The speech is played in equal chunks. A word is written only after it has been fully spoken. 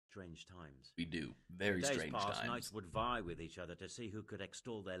strange times. We do. Very Days strange past, times. knights would vie with each other to see who could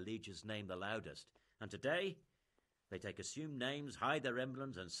extol their liege's name the loudest. And today, they take assumed names, hide their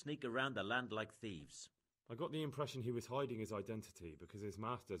emblems, and sneak around the land like thieves. I got the impression he was hiding his identity because his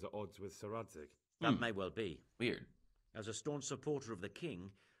master's at odds with Sir Radzig. That may well be. Weird. As a staunch supporter of the king,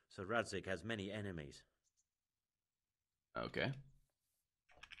 Sir Radzig has many enemies. Okay.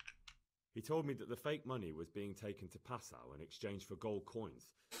 He told me that the fake money was being taken to Passau in exchange for gold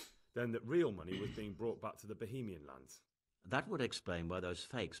coins, then that real money was being brought back to the Bohemian lands. That would explain why those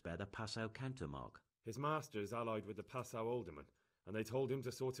fakes bear the Passau countermark. His master is allied with the Passau alderman, and they told him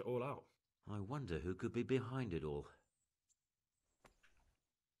to sort it all out. I wonder who could be behind it all.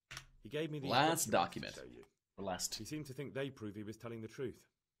 He gave me the last document. to show you. Last. He seemed to think they prove he was telling the truth.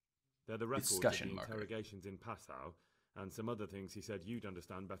 They're the records of Discussion the marker. interrogations in Passau, and some other things he said you'd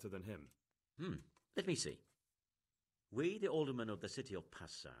understand better than him. Let me see. We, the aldermen of the city of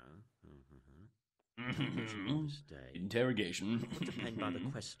Passau, Interrogation. put to pen by the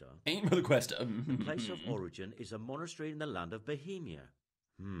quaestor. Ain't by the questa. The place of origin is a monastery in the land of Bohemia.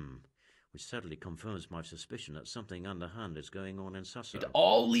 Which certainly confirms my suspicion that something underhand is going on in Sasso. It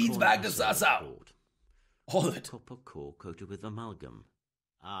all leads back to Sasso. All of it. Copper core coated with amalgam.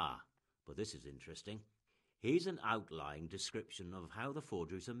 Ah, but this is interesting. Here's an outline description of how the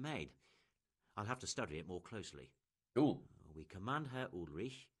forgeries are made. I'll have to study it more closely. Cool. We command Herr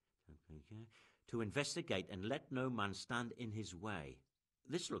Ulrich to investigate and let no man stand in his way.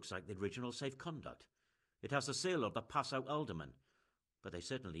 This looks like the original safe conduct. It has the seal of the Passau alderman, but they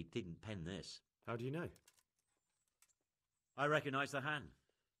certainly didn't pen this. How do you know? I recognize the hand.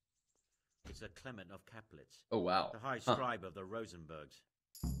 It's a Clement of Caplitz, Oh, wow. the high scribe of the Rosenbergs.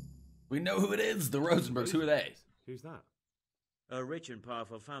 We know who it is. The Rosenbergs. Who are they? Who's that? A rich and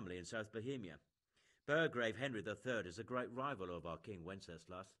powerful family in South Bohemia. Burgrave Henry III is a great rival of our King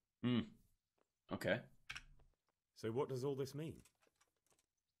Wenceslas. Okay. So what does all this mean?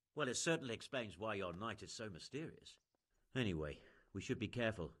 Well, it certainly explains why your knight is so mysterious. Anyway, we should be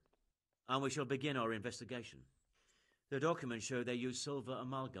careful. And we shall begin our investigation. The documents show they use silver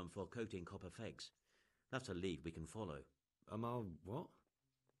amalgam for coating copper fakes. That's a lead we can follow. What?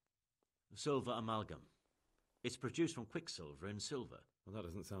 Silver amalgam. It's produced from quicksilver and silver. Well, that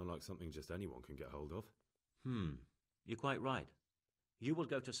doesn't sound like something just anyone can get hold of. You're quite right. You will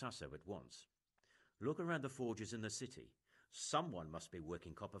go to Sasso at once. Look around the forges in the city. Someone must be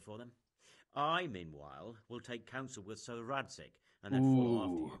working copper for them. I, meanwhile, will take counsel with Sir Radzig and then follow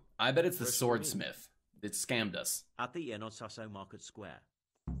after you. I bet it's the swordsmith. It scammed us. At the inn on Sasso Market Square.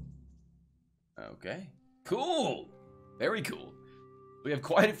 Okay. Cool. Very cool. We have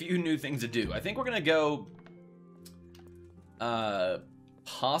quite a few new things to do. I think we're going to go...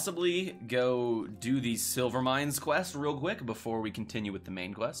 possibly go do the Silver Mines quest real quick before we continue with the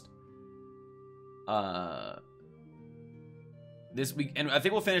main quest. This week, and I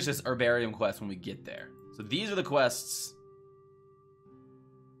think we'll finish this Herbarium quest when we get there. So these are the quests.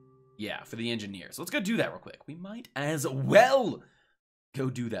 Yeah, for the engineers. So let's go do that real quick. We might as well go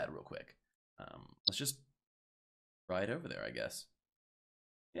do that real quick. Let's just ride over there, I guess.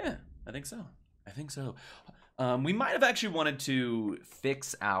 Yeah, I think so. I think so. We might have actually wanted to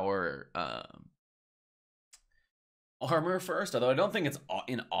fix our armor first, although I don't think it's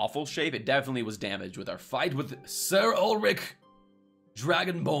in awful shape. It definitely was damaged with our fight with Sir Ulrich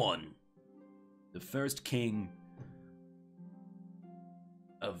Dragonborn, the first king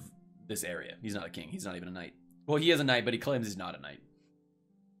of this area. He's not a king. He's not even a knight. Well, he is a knight, but he claims he's not a knight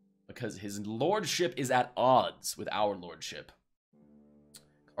because his lordship is at odds with our lordship.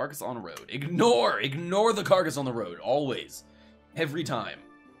 Carcass on the road. Ignore the carcass on the road. Always. Every time.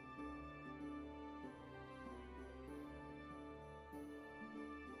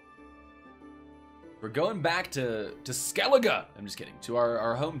 We're going back to Skellige. I'm just kidding. To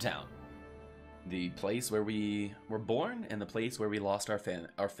our hometown. The place where we were born and the place where we lost our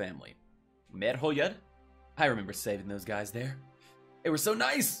family. Merhoyad. I remember saving those guys there. They were so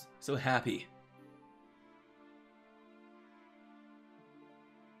nice. So happy.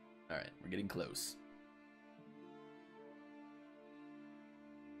 Alright, we're getting close.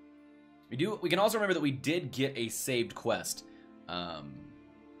 We can also remember that we did get a saved quest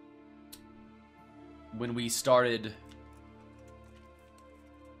when we started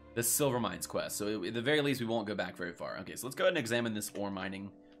the Silver Mines quest. So at the very least, we won't go back very far. Okay, so let's go ahead and examine this ore mining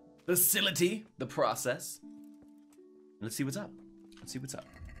facility, the process. Let's see what's up. Let's see what's up.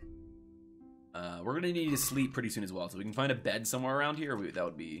 We're gonna need to sleep pretty soon as well, so we can find a bed somewhere around here. That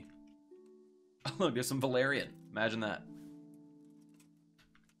would be... Oh, look, there's some Valerian. Imagine that.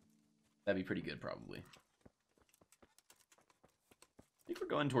 That'd be pretty good, probably. think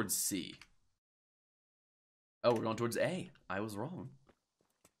we're going towards C. Oh, we're going towards A. I was wrong.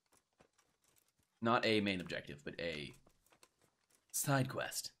 Not a main objective, but a side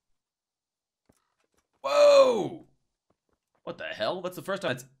quest. Whoa! What the hell? That's the first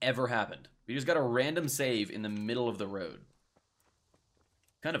time it's ever happened. We just got a random save in the middle of the road.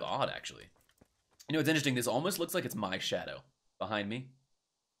 Kind of odd, actually. You know, it's interesting. This almost looks like it's my shadow behind me.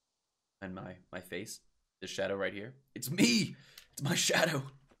 And my face. This shadow right here. It's me! It's my shadow.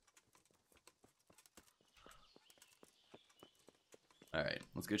 Alright,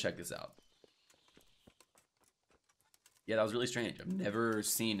 let's go check this out. Yeah, that was really strange. I've never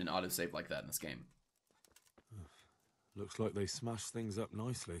seen an autosave like that in this game. Looks like they smashed things up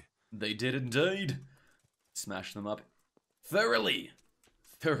nicely. They did indeed. Smash them up thoroughly.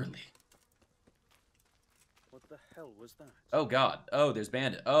 Thoroughly. What the hell was that? Oh god. Oh, there's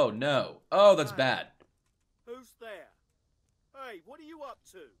Bandit. Oh no. Oh, that's bad. Who's there? Hey, what are you up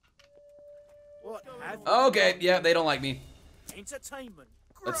to? What? Okay, yeah, they don't like me. Entertainment.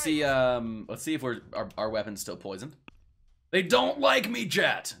 Let's see if our weapon's still poisoned. They don't like me,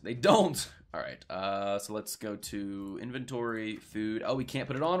 chat. They don't. All right. So let's go to inventory, food. Oh, we can't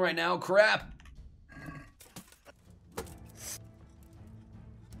put it on right now. Crap.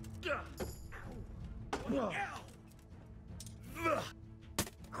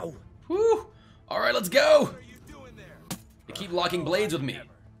 Whew. All right, let's go. What are you doing there? They keep locking blades with me.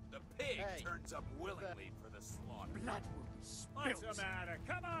 The pig turns up willingly for the slaughter. Blood What's the matter?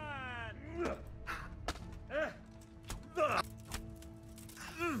 Come on!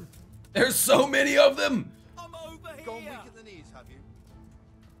 There's so many of them. I'm over here. Gone weak at the knees, have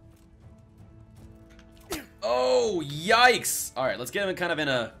you? Oh, yikes. All right, let's get him kind of in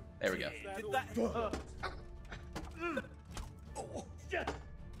a... There we go. Did that hurt?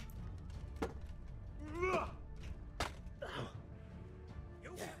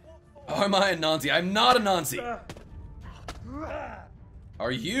 Oh, am I a Nazi? I'm not a Nazi.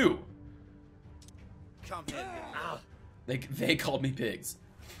 Are you? Come here. They called me pigs.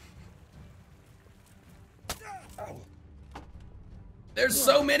 There's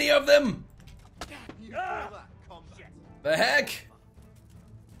so many of them. The heck?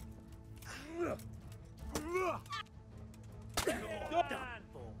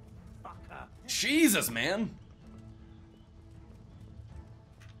 Jesus, man.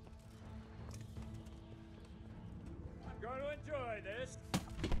 I'm going to enjoy this.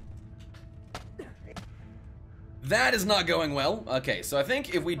 That is not going well. Okay, so I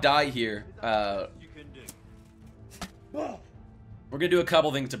think if we die here, You can do. we're gonna do a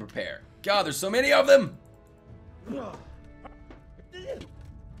couple things to prepare. God, there's so many of them.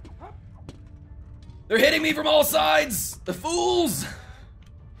 They're hitting me from all sides. The fools.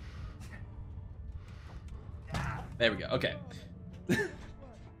 There we go. Okay.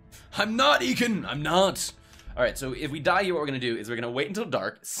 I'm not Ekin. I'm not. All right. So if we die here, what we're gonna do is we're gonna wait until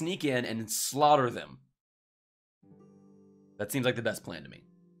dark, sneak in, and slaughter them. That seems like the best plan to me.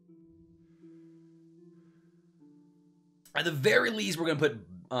 At the very least, we're gonna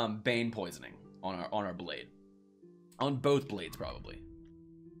put bane poisoning on our blade, on both blades probably.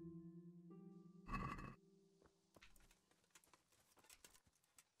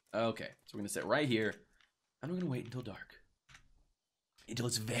 Okay, so we're gonna sit right here, and we're gonna wait until dark, until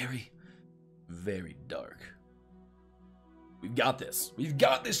it's very, very dark. We've got this. We've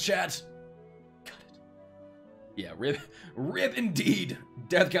got this, chat. Got it. Yeah, rip indeed.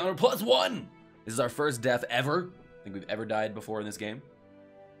 Death counter +1. This is our first death ever. I think we've ever died before in this game.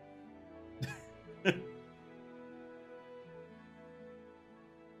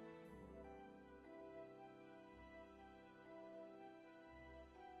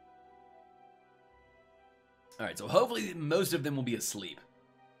 Alright, so hopefully most of them will be asleep.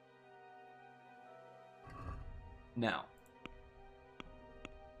 Now,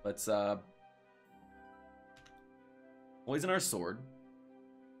 let's poison our sword.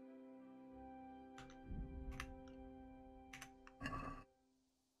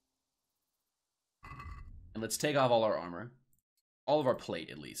 And let's take off all our armor. All of our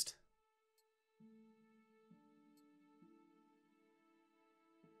plate, at least.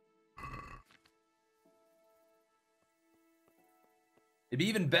 It'd be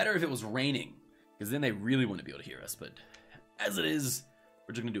even better if it was raining, because then they really wouldn't be able to hear us. But as it is,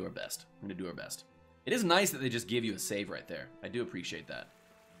 we're just going to do our best. We're going to do our best. It is nice that they just give you a save right there. I do appreciate that.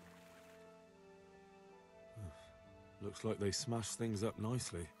 Looks like they smashed things up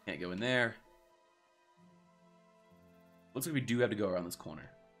nicely. Can't go in there. Looks like we do have to go around this corner.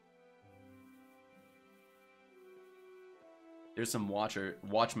 There's some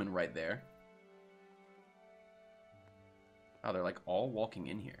watchmen right there. Oh, they're like all walking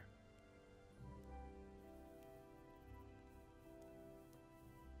in here.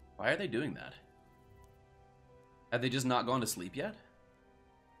 Why are they doing that? Have they just not gone to sleep yet?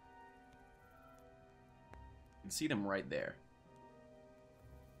 You can see them right there.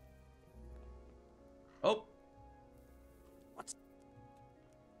 Oh.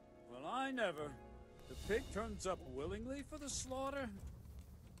 Well, I never. The pig turns up willingly for the slaughter.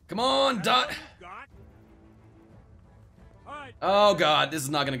 Come on, Dot. Got? All right. Oh god, this is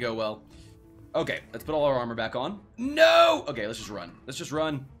not gonna go well. Okay, let's put all our armor back on. No! Okay, let's just run. Let's just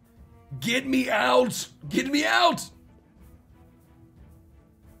run. Get me out! Get me out!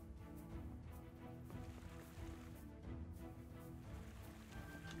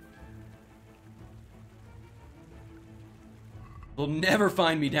 They'll never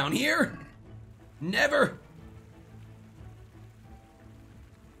find me down here. Never.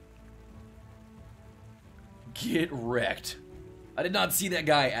 Get wrecked. I did not see that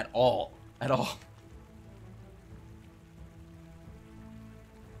guy at all. At all.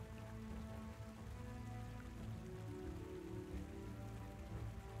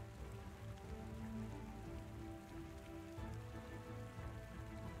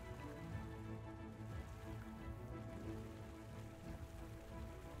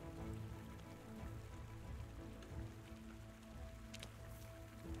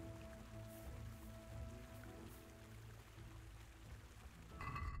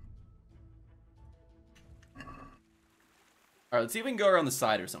 Alright, let's see if we can go around the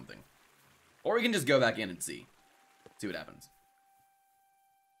side or something. Or we can just go back in and see. See what happens.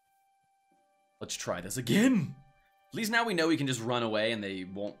 Let's try this again. At least now we know we can just run away and they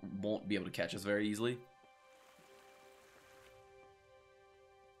won't be able to catch us very easily.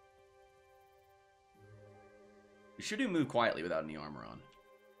 We should do move quietly without any armor on.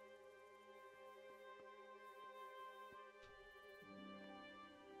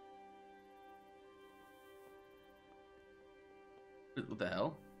 What the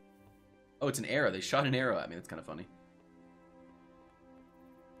hell? Oh, it's an arrow. They shot an arrow at me. That's kind of funny.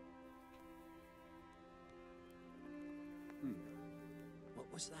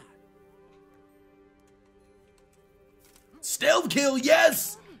 What was that? Stealth kill,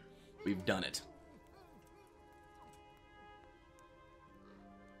 yes! We've done it.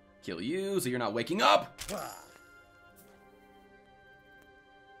 Kill you, so you're not waking up.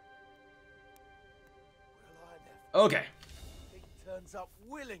 Okay. Pig turns up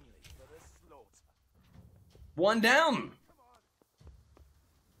willingly for the slaughter. One down.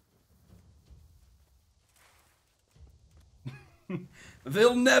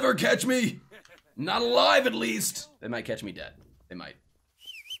 They'll never catch me. Not alive, at least. They might catch me dead. They might.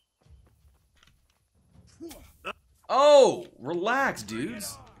 Oh, relax,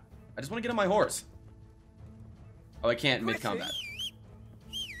 dudes. I just want to get on my horse. Oh, I can't mid-combat.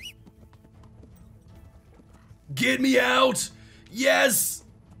 Get me out! Yes!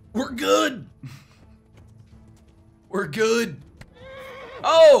 We're good! We're good.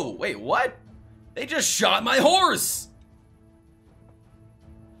 Oh, wait, what? They just shot my horse!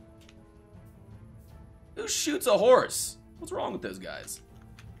 Who shoots a horse? What's wrong with those guys?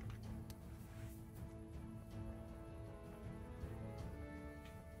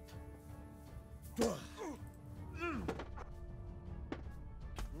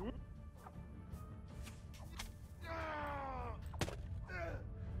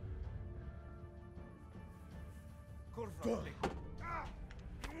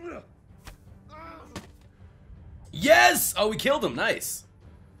 Yes! Oh, we killed him. Nice.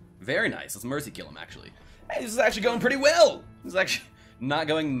 Very nice. Let's mercy kill him, actually. Hey, this is actually going pretty well. This is actually not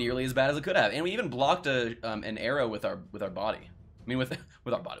going nearly as bad as it could have. And we even blocked an arrow with our body. I mean, with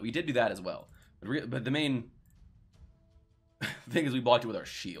our body. We did do that as well. But the main thing is we blocked it with our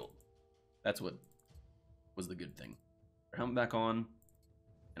shield. That's what was the good thing. Our helmet back on.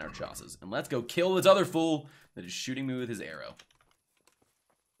 And our chassis. And let's go kill this other fool that is shooting me with his arrow.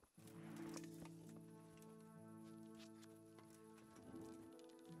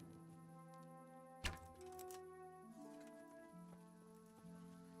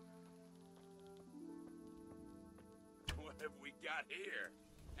 What have we got here?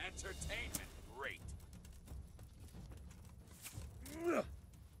 Entertainment, great.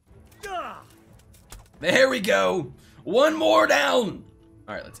 There we go. One more down.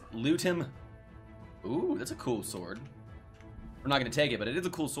 All right, let's loot him. Ooh, that's a cool sword. We're not gonna take it, but it is a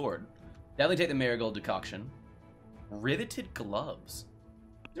cool sword. Definitely take the marigold decoction. Riveted gloves.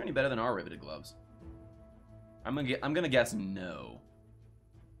 Is there any better than our riveted gloves? I'm gonna guess no.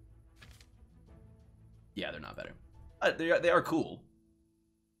 Yeah, they're not better. They are cool.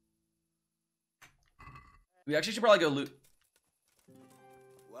 We actually should probably go loot.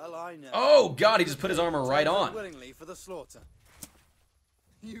 hell I know. Oh god, he just put his armor right on. Willingly for the slaughter.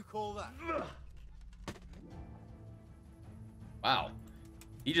 You call that? Wow.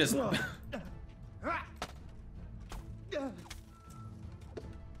 He just...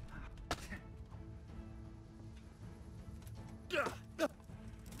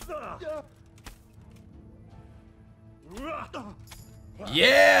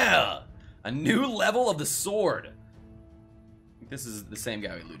 Yeah! A new level of the sword. I think this is the same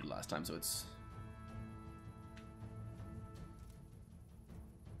guy we looted last time, so it's...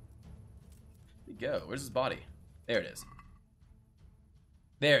 Where'd he go? Where's his body? There it is.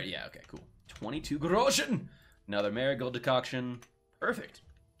 There, yeah, okay, cool. 22 groschen! Another marigold decoction. Perfect.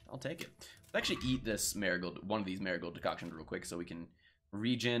 I'll take it. Let's actually eat this marigold, one of these marigold decoctions real quick so we can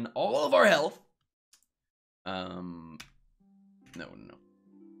regen all of our health. No.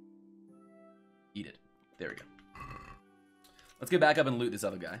 Eat it. There we go. Let's get back up and loot this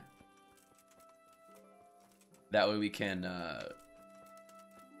other guy. That way we can,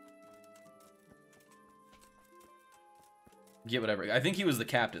 get whatever. I think he was the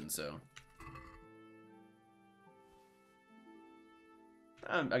captain, so...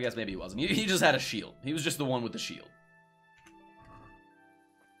 I guess maybe he wasn't. He just had a shield. He was just the one with the shield.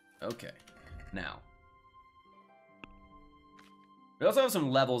 Okay. Now. We also have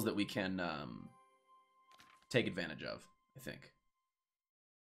some levels that we can take advantage of, I think.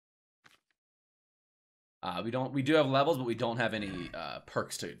 We do have levels, but we don't have any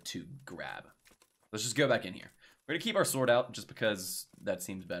perks to grab. Let's just go back in here. We're gonna keep our sword out just because that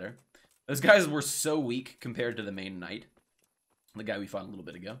seems better. Those guys were so weak compared to the main knight. The guy we fought a little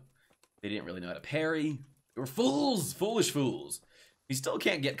bit ago. They didn't really know how to parry. They were fools! Foolish fools. We still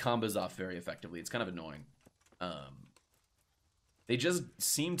can't get combos off very effectively. It's kind of annoying. They just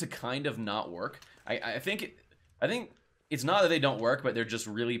seem to kind of not work. I think it's not that they don't work, but they're just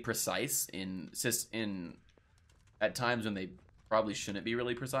really precise in at times when they probably shouldn't be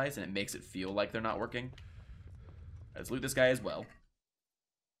really precise, and it makes it feel like they're not working. Let's loot this guy as well.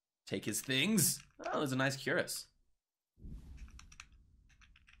 Take his things. Oh, there's a nice cuirass.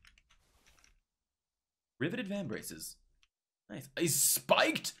 Riveted van braces. Nice. A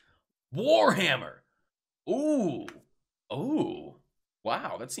spiked warhammer. Ooh. Oh.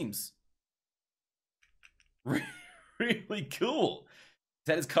 Wow, that seems really cool.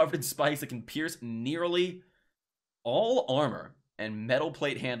 That is covered in spikes that can pierce nearly all armor, and metal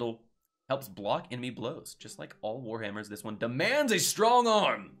plate handle helps block enemy blows. Just like all warhammers, this one demands a strong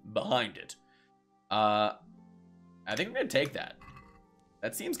arm behind it. I think we're gonna take that.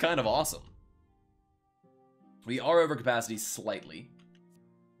 That seems kind of awesome. We are over capacity slightly.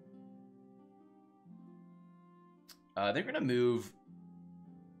 They're gonna move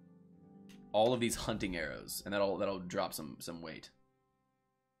all of these hunting arrows, and that'll drop some weight.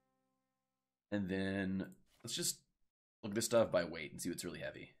 And then let's just look at this stuff by weight and see what's really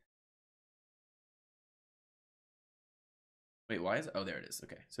heavy. Wait, why is it? Oh, there it is.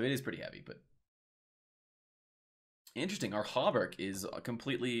 Okay, so it is pretty heavy, but interesting. Our hauberk is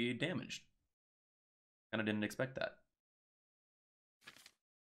completely damaged. Kind of didn't expect that.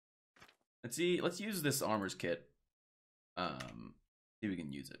 Let's see. Let's use this armor's kit. See if we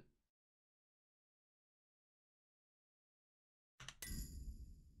can use it.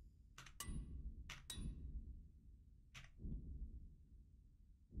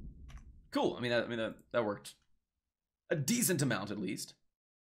 Cool. I mean that worked a decent amount at least.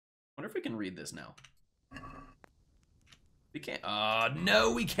 Wonder if we can read this now. We can't.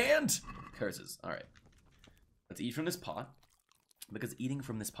 No, we can't. Curses. All right. Let's eat from this pot, because eating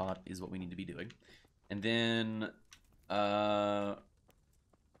from this pot is what we need to be doing. And then, is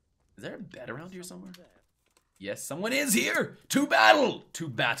there a bed around here somewhere? Yes, someone is here! To battle! To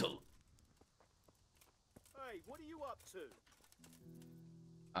battle! Hey, what are you up to?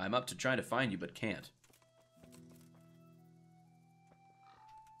 I'm up to trying to find you, but can't.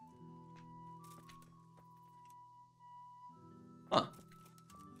 Huh.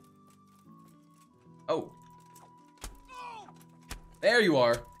 Oh. There you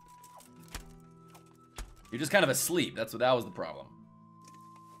are. You're just kind of asleep. That was the problem.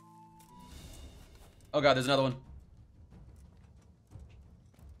 Oh god, there's another one.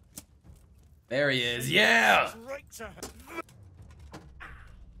 There he is. Yeah! Right to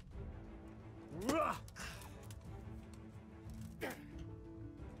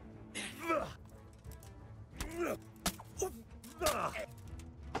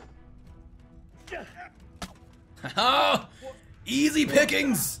Haha! Easy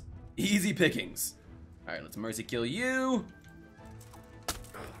pickings! Easy pickings. Alright, let's mercy kill you.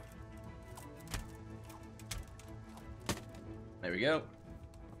 There we go.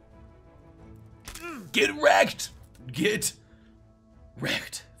 Get wrecked! Get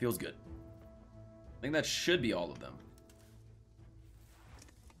wrecked. Feels good. I think that should be all of them.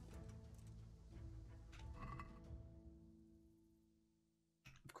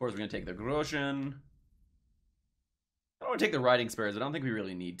 Of course, we're going to take the Groschen. I don't want to take the riding spurs. I don't think we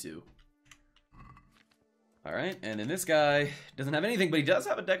really need to. Alright, and then this guy doesn't have anything, but he does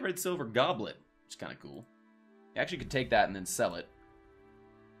have a decorated silver goblet, which is kind of cool. You actually could take that and then sell it.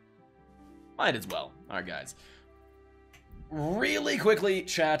 Might as well. Alright, guys. Really quickly,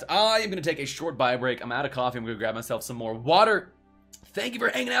 chat, I am going to take a short buy break. I'm out of coffee. I'm going to grab myself some more water. Thank you for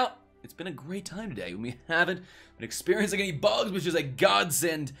hanging out. It's been a great time today. We haven't been experiencing any bugs, which is a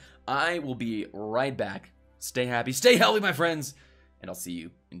godsend. I will be right back. Stay happy, stay healthy, my friends, and I'll see you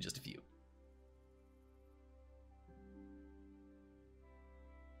in just a few.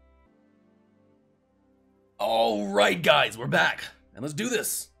 All right, guys, we're back, and let's do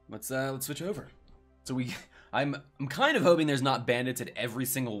this. Let's switch over. So I'm kind of hoping there's not bandits at every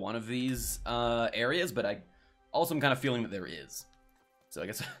single one of these areas, but I also am kind of feeling that there is. So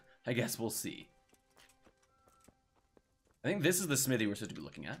I guess we'll see. I think this is the smithy we're supposed to be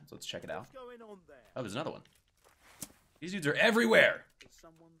looking at, so let's check it out. What's going on there? Oh, there's another one. These dudes are everywhere. Is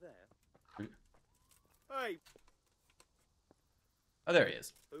someone there? Hey, Oh, there he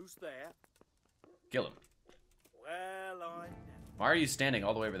is. who's there? Kill him. Well, I never. Why are you standing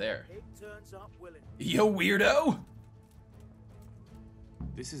all the way over there? It turns up willing. Yo, weirdo!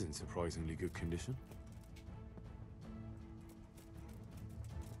 This is in surprisingly good condition.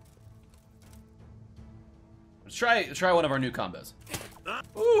 Let's try one of our new combos.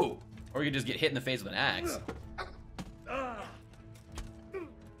 Ooh! Or we could just get hit in the face with an axe.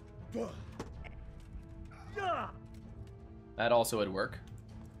 That also would work.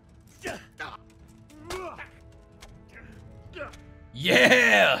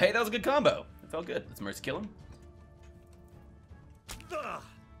 Yeah! Hey, that was a good combo. It felt good. Let's mercy kill him.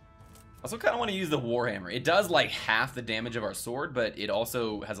 Also kind of want to use the Warhammer. It does like half the damage of our sword, but it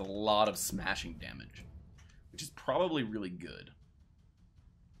also has a lot of smashing damage, which is probably really good.